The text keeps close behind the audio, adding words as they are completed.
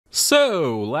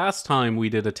So, last time we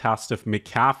did a test of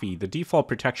McAfee, the default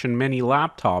protection mini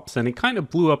laptops, and it kind of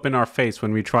blew up in our face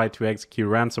when we tried to execute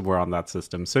ransomware on that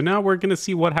system. So now we're going to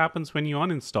see what happens when you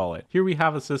uninstall it. Here we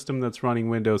have a system that's running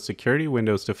Windows Security,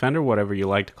 Windows Defender, whatever you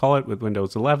like to call it, with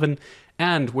Windows 11.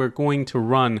 And we're going to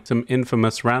run some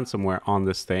infamous ransomware on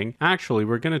this thing. Actually,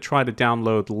 we're going to try to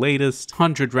download the latest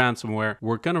 100 ransomware.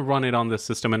 We're going to run it on this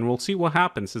system and we'll see what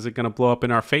happens. Is it going to blow up in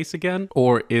our face again?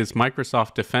 Or is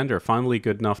Microsoft Defender finally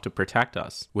good enough to protect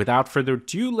us? Without further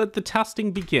ado, let the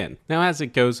testing begin. Now, as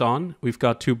it goes on, we've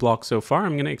got 2 blocks so far.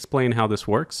 I'm going to explain how this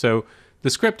works. So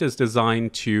the script is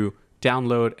designed to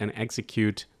download and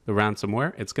execute the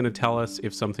ransomware. It's going to tell us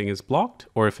if something is blocked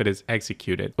or if it is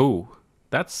executed. Oh,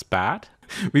 that's bad.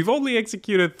 We've only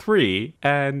executed 3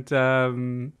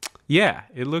 and yeah,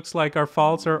 it looks like our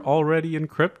files are already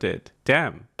encrypted.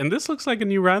 Damn. And this looks like a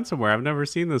new ransomware. I've never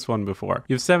seen this one before.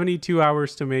 You have 72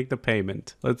 hours to make the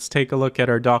payment. Let's take a look at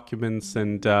our documents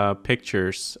and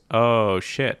pictures. Oh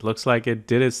shit, looks like it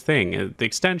did its thing. The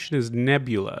extension is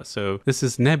Nebula. So this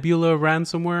is Nebula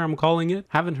ransomware, I'm calling it.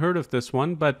 Haven't heard of this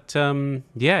one, but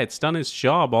yeah, it's done its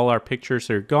job. All our pictures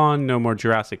are gone. No more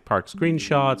Jurassic Park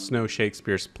screenshots, no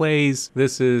Shakespeare's plays.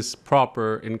 This is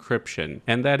proper encryption.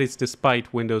 And that is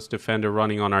despite Windows Defender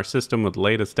running on our system with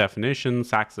latest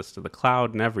definitions, access to the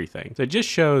cloud and everything. So it just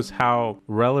shows how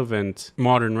relevant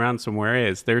modern ransomware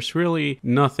is. There's really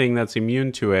nothing that's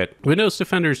immune to it. Windows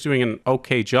Defender is doing an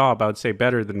okay job. I would say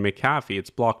better than McAfee. It's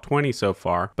blocked 20 so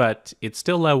far, but it's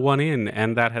still let one in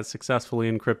and that has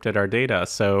successfully encrypted our data.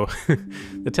 So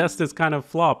the test is kind of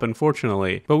flop,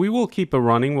 unfortunately, but we will keep it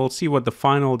running. We'll see what the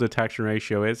final detection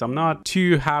ratio is. I'm not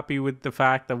too happy with the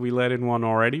fact that we let in one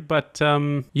already, but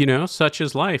you know, such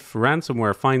is life.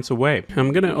 Ransomware finds a way.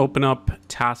 I'm going to open up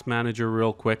Task Manager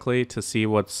real quickly to see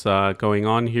what's going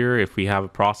on here, if we have a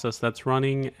process that's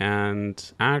running,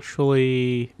 and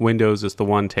actually Windows is the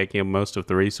one taking up most of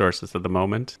the resources at the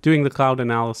moment. Doing the cloud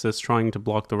analysis, trying to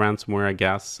block the ransomware, I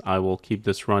guess. I will keep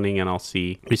this running and I'll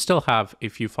see. We still have a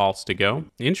few files to go.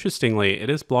 Interestingly, it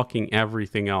is blocking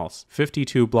everything else.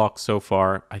 52 blocks so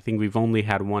far. I think we've only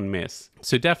had 1 miss.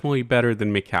 So definitely better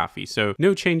than McAfee. So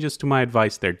no changes to my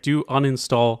advice there. Do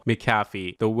uninstall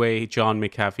McAfee the way John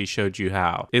McAfee showed you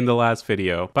how in the last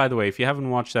video. By the way, if you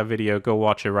haven't watched that video, go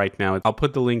watch it right now. I'll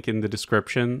put the link in the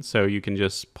description so you can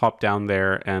just pop down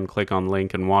there and click on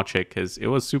link and watch it because it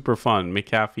was super fun.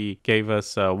 McAfee gave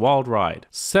us a wild ride.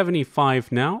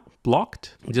 75 now.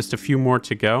 Blocked. Just a few more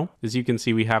to go. As you can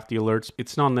see, we have the alerts.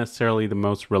 It's not necessarily the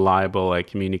most reliable at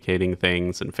communicating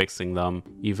things and fixing them,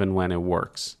 even when it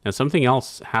works. Now, something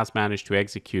else has managed to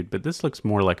execute, but this looks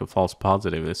more like a false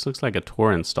positive. This looks like a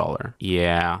Tor installer.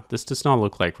 Yeah, this does not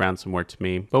look like ransomware to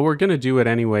me, but we're going to do it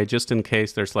anyway, just in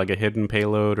case there's like a hidden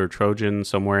payload or Trojan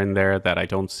somewhere in there that I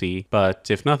don't see. But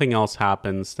if nothing else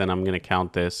happens, then I'm going to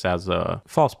count this as a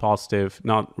false positive,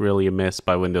 not really a miss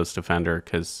by Windows Defender,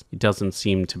 because it doesn't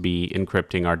seem to be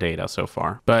encrypting our data so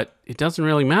far. But it doesn't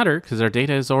really matter because our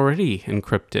data is already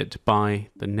encrypted by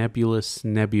the Nebula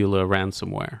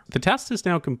ransomware. The test is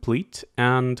now complete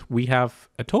and we have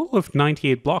a total of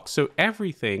 98 blocks. So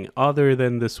everything other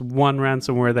than this one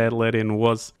ransomware that let in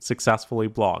was successfully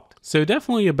blocked. So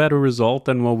definitely a better result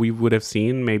than what we would have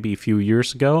seen maybe a few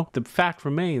years ago. The fact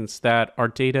remains that our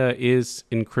data is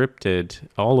encrypted,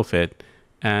 all of it.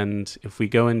 And if we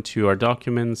go into our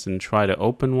documents and try to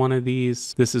open one of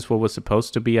these, this is what was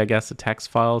supposed to be, I guess, a text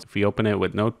file. If we open it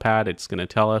with Notepad, it's going to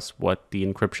tell us what the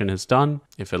encryption has done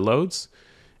if it loads.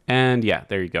 And yeah,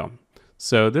 there you go.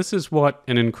 So this is what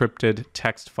an encrypted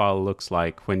text file looks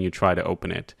like when you try to open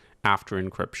it after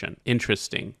encryption.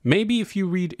 Interesting. Maybe if you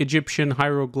read Egyptian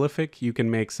hieroglyphic, you can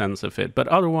make sense of it, but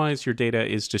otherwise your data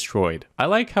is destroyed. I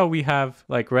like how we have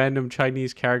like random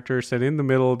Chinese characters and in the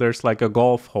middle there's like a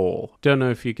golf hole. Don't know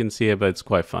if you can see it, but it's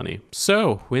quite funny.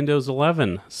 So Windows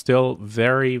 11, still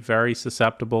very, very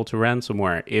susceptible to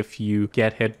ransomware if you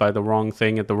get hit by the wrong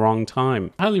thing at the wrong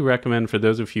time. Highly recommend for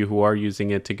those of you who are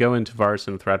using it to go into virus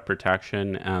and threat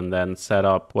protection and then set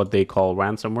up what they call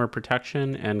ransomware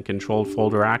protection and controlled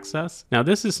folder access. Now,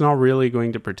 this is not really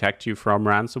going to protect you from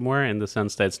ransomware in the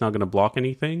sense that it's not going to block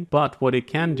anything, but what it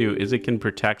can do is it can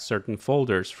protect certain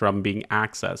folders from being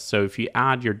accessed. So if you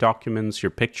add your documents, your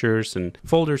pictures, and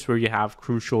folders where you have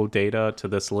crucial data to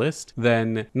this list,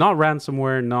 then not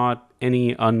ransomware, not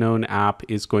any unknown app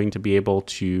is going to be able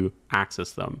to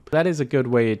access them. That is a good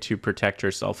way to protect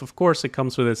yourself. Of course, it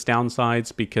comes with its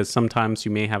downsides because sometimes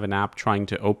you may have an app trying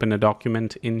to open a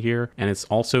document in here and it's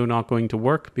also not going to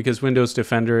work because Windows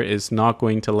Defender is not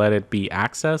going to let it be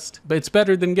accessed. But it's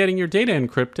better than getting your data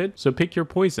encrypted, so pick your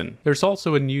poison. There's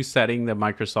also a new setting that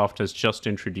Microsoft has just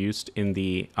introduced in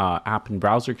the app and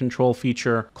browser control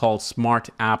feature called Smart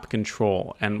App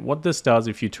Control. And what this does,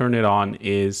 if you turn it on,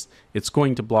 is it's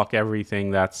going to block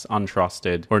everything that's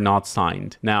untrusted or not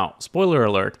signed. Now, spoiler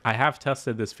alert, I have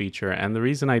tested this feature, and the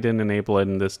reason I didn't enable it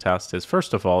in this test is,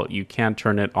 first of all, you can't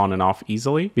turn it on and off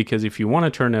easily, because if you want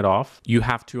to turn it off, you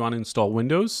have to uninstall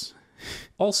Windows.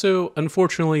 Also,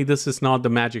 unfortunately, this is not the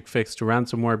magic fix to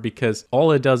ransomware because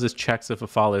all it does is checks if a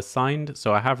file is signed.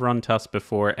 So I have run tests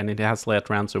before and it has let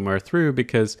ransomware through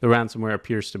because the ransomware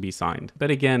appears to be signed. But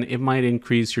again, it might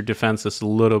increase your defenses a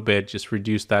little bit, just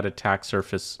reduce that attack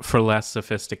surface for less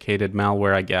sophisticated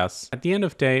malware, I guess. At the end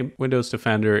of the day, Windows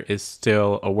Defender is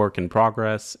still a work in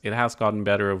progress. It has gotten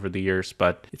better over the years,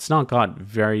 but it's not got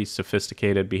very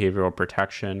sophisticated behavioral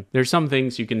protection. There's some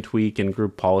things you can tweak in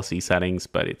group policy settings,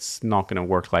 but it's not going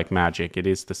to work like magic. It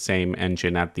is the same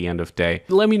engine at the end of the day.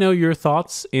 Let me know your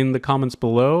thoughts in the comments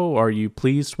below. Are you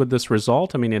pleased with this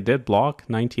result? I mean, it did block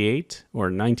 98 or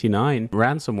 99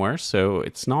 ransomware, so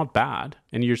it's not bad.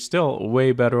 And you're still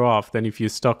way better off than if you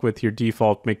stuck with your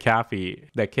default McAfee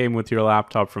that came with your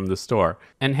laptop from the store.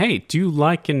 And hey, do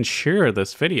like and share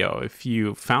this video if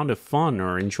you found it fun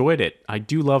or enjoyed it. I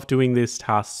do love doing these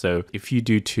tests, so if you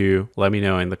do too, let me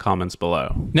know in the comments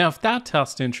below. Now, if that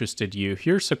test interested you,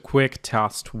 here's a quick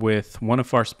test with one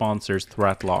of our sponsors,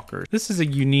 ThreatLocker. This is a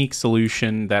unique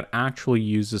solution that actually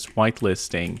uses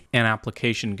whitelisting and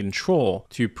application control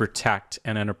to protect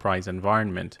an enterprise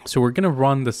environment. So we're going to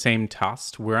run the same test.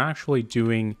 We're actually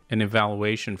doing an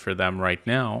evaluation for them right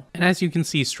now. And as you can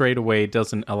see straight away, it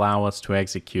doesn't allow us to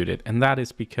execute it. And that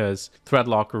is because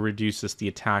ThreatLocker reduces the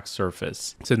attack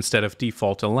surface. So instead of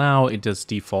default allow, it does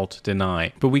default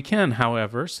deny. But we can,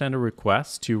 however, send a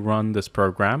request to run this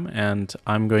program. And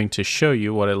I'm going to show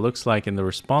you what it looks like in the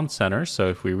response center. So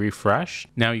if we refresh,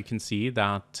 now you can see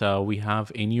that we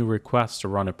have a new request to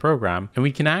run a program. And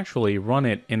we can actually run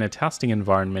it in a testing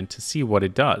environment to see what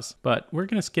it does. But we're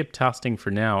going to skip testing for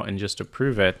now and just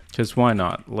approve it, because why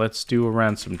not? Let's do a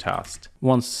ransom test.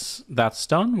 Once that's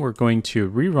done, we're going to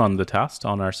rerun the test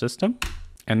on our system.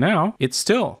 And now it's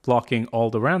still blocking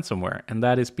all the ransomware. And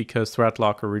that is because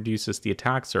ThreatLocker reduces the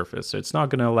attack surface. So it's not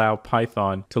going to allow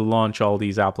Python to launch all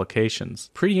these applications.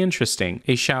 Pretty interesting.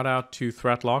 A shout out to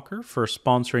ThreatLocker for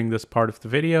sponsoring this part of the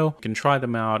video. You can try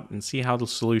them out and see how the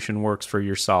solution works for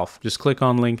yourself. Just click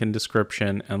on link in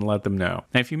description and let them know.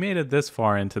 Now, if you made it this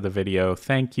far into the video,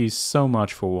 thank you so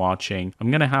much for watching. I'm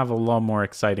going to have a lot more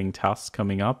exciting tests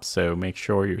coming up, so make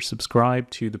sure you're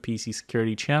subscribed to the PC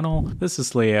Security channel. This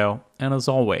is Leo. And as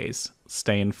always,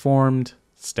 stay informed,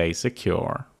 stay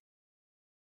secure.